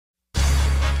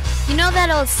You know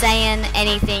that old saying,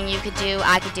 anything you could do,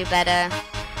 I could do better?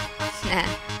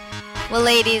 Well,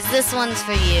 ladies, this one's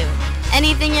for you.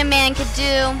 Anything your man could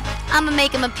do, I'ma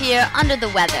make him appear under the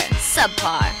weather.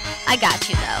 Subpar. I got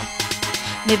you, though.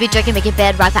 Maybe drinking, make your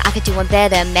bed rock, but I could do one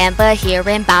better. Remember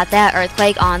hearing about that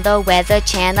earthquake on the Weather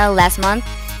Channel last month?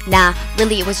 Nah,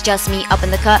 really it was just me up in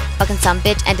the cut. Fucking some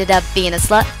bitch ended up being a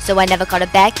slut, so I never caught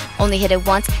it back. Only hit it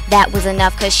once, that was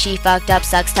enough, cause she fucked up,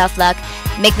 sucks, tough luck.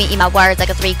 Make me eat my words like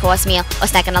a 3-course meal, or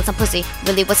snacking on some pussy.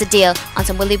 Really, what's the deal? On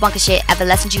some Willy Wonka shit,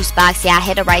 adolescent juice box. Yeah, I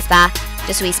hit a right spot,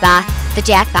 the sweet spot, the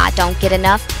jackpot. Don't get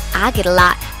enough, I get a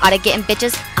lot. Are they getting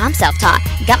bitches? I'm self-taught,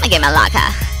 got my game unlocked,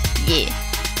 huh? Yeah.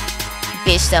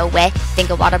 Bitch so wet,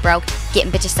 think of water broke.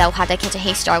 Getting bitches so hard they catch a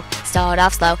heat stroke. Start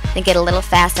off slow, then get a little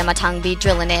faster. My tongue be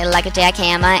drilling it like a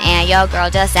jackhammer, and your girl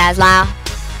just as loud.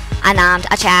 I nommed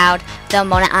a child. The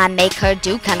moment I make her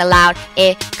do kinda loud,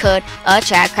 it could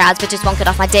attract crowds. Bitches won't get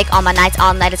off my dick all my nights,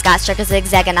 all night. It's got striker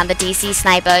zigzag and I'm the DC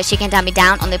sniper. She can't tie me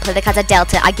down, only play the cards of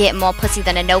Delta. I get more pussy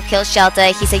than a no-kill shelter.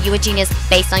 He said you a genius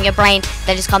based on your brain,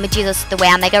 then just call me Jesus. The way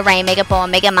I make it rain, make it pour,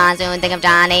 make it monsoon. Think of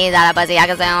Johnny, that a buzzy I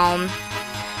can zoom.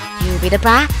 You be the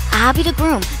bride, I'll be the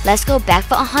groom. Let's go back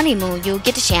for a honeymoon. You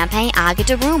get the champagne, I'll get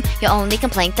the room. Your only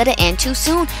complaint that it end too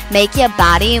soon. Make your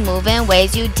body move in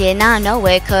ways you did not know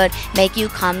it could. Make you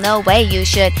come the way you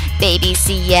should. Baby,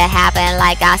 see it happen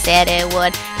like I said it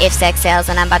would. If sex sells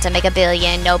and I'm about to make $1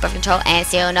 billion, no birth control and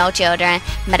still no children.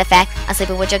 Matter of fact, I'm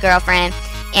sleeping with your girlfriend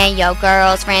and your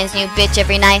girl's friends. New bitch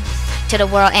every night till the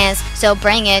world ends, so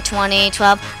bring it.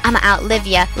 2012, I'ma outlive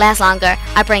ya, last longer.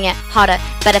 I bring it harder,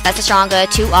 better, faster, stronger.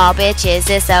 To all bitches,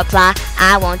 this apply.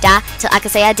 I won't die till I can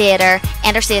say I did her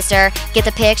and her sister. Get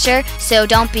the picture? So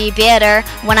don't be bitter.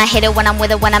 When I hit it, when I'm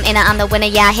with it, when I'm in it, I'm the winner.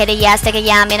 Yeah, I hit it, yeah, I stick it,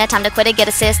 yeah, I'm in it. Time to quit it, get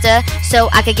a sister. So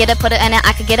I could get it, put it in it,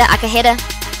 I could get it, I could hit her.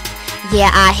 Yeah,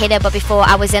 I hit her, but before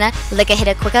I was in her, liquor hit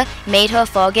her quicker, made her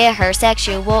forget her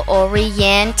sexual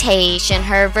orientation,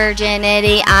 her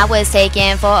virginity. I was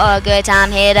taken for a good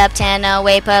time, hit up 10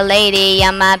 away per lady.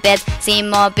 On my bed, see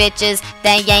more bitches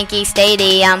than Yankee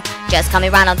Stadium. Just call me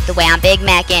Ronald, the way I'm Big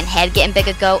Mackin'. Head getting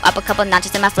bigger, go up a couple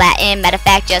notches in my flatten. Matter of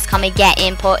fact, just call me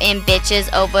Gattin'. Putting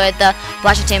bitches over the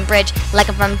Washington Bridge like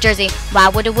I'm from Jersey. Why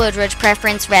would a Woodridge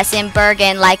preference rest in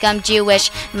Bergen like I'm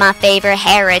Jewish? My favorite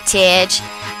heritage.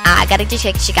 I got a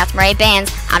chick, she got some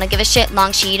Ray-Bans. I don't give a shit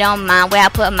long, she don't mind where I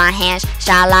put my hands.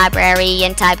 Shy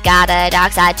librarian type, got a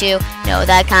dark side too. Know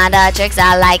the kinda tricks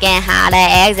I like and how to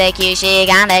execute. She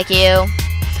kinda cute,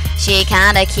 she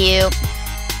kinda cute.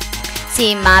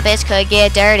 See, my bitch could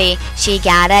get dirty, she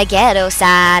got a ghetto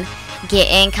side.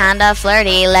 Getting kinda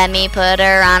flirty, let me put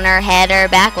her on her head or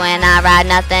back when I ride.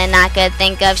 Nothing I could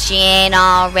think of, she ain't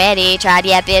already tried.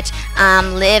 Yeah, bitch,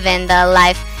 I'm living the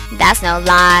life, that's no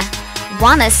lie.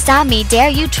 Wanna stop me, dare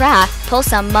you try. Pull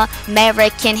some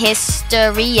American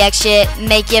history X shit.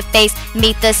 Make your face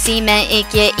meet the cement, it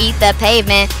can eat the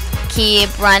pavement.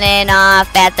 Keep running off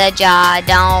at the jaw.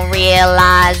 Don't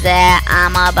realize that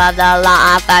I'm above the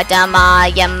law. I fucked them all,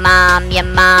 your mom,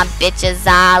 bitches,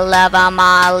 I love them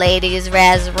all. Ladies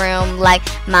restroom like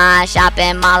my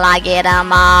shopping mall, I get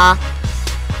them all.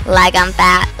 Like I'm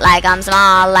fat, like I'm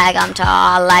small, like I'm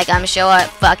tall, like I'm short.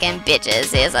 Fucking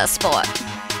bitches is a sport.